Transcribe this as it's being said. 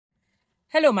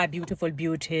Hello, my beautiful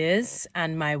beauties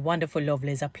and my wonderful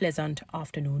lovelies. A pleasant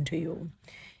afternoon to you.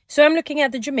 So I'm looking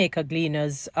at the Jamaica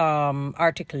Gleaners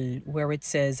article where it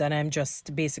says, and I'm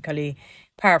just basically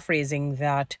paraphrasing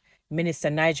that Minister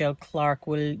Nigel Clark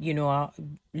will,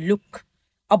 look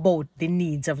about the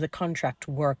needs of the contract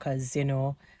workers,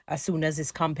 as soon as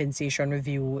this compensation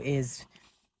review is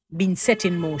being set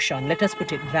in motion. Let us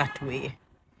put it that way.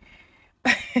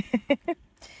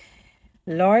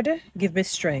 Lord, give me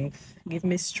strength. Give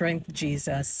me strength,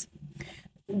 Jesus.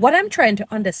 What I'm trying to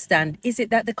understand, is it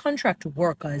that the contract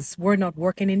workers were not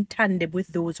working in tandem with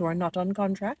those who are not on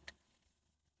contract?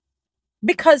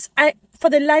 Because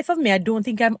for the life of me, I don't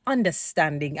think I'm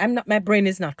understanding. My brain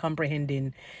is not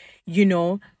comprehending,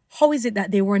 how is it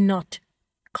that they were not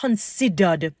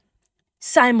considered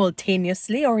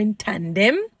simultaneously or in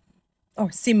tandem or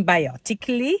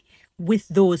symbiotically with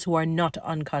those who are not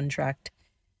on contract?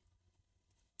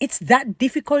 It's that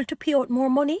difficult to pay out more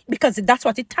money because that's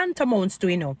what it tantamounts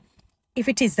to. If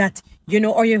it is that,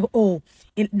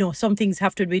 some things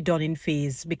have to be done in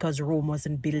phase because Rome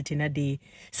wasn't built in a day.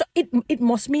 So it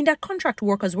must mean that contract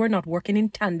workers were not working in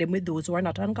tandem with those who are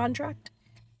not on contract.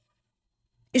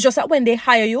 It's just that when they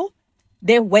hire you,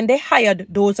 when they hired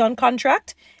those on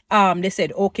contract, they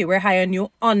said, okay, we're hiring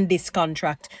you on this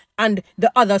contract. And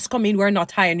the others come in, we're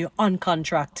not hiring you on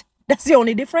contract. That's the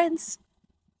only difference.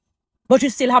 But you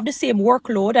still have the same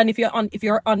workload, and if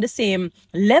you're on the same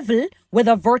level,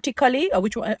 whether vertically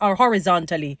or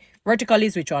horizontally, vertical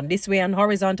is which one, this way, and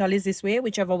horizontal is this way,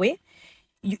 whichever way,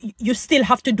 you still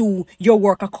have to do your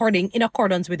work in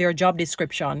accordance with your job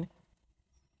description.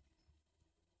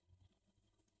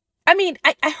 I mean,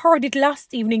 I heard it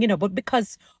last evening, but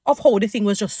because of how the thing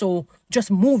was just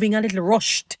moving a little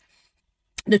rushed,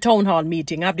 the town hall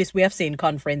meeting, I have this way of saying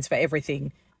conference for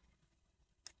everything.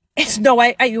 It's no,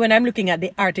 when I'm looking at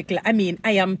the article,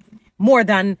 I am more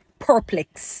than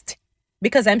perplexed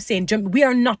because I'm saying we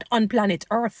are not on planet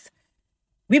Earth.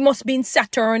 We must be in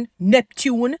Saturn,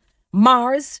 Neptune,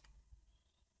 Mars,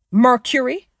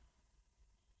 Mercury,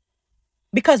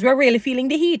 because we're really feeling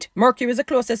the heat. Mercury is the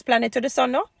closest planet to the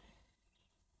sun, no?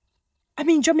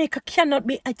 Jamaica cannot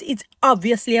be, it's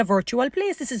obviously a virtual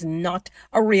place. This is not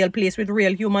a real place with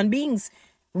real human beings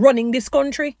running this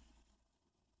country.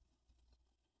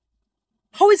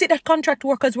 How is it that contract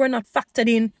workers were not factored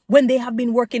in when they have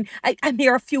been working? I'm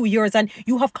here a few years and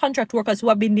you have contract workers who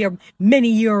have been there many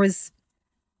years.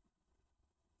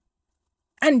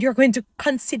 And you're going to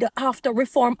consider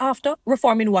reform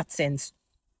in what sense?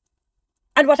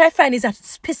 And what I find is that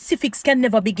specifics can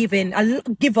never be given. A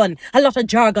lot of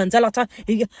jargons, a lot of,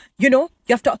 you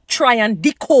have to try and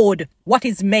decode what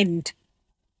is meant.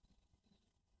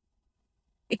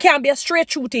 It can't be a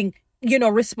straight shooting,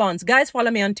 response. Guys, follow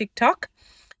me on TikTok.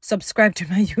 Subscribe to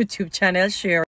my YouTube channel. Share.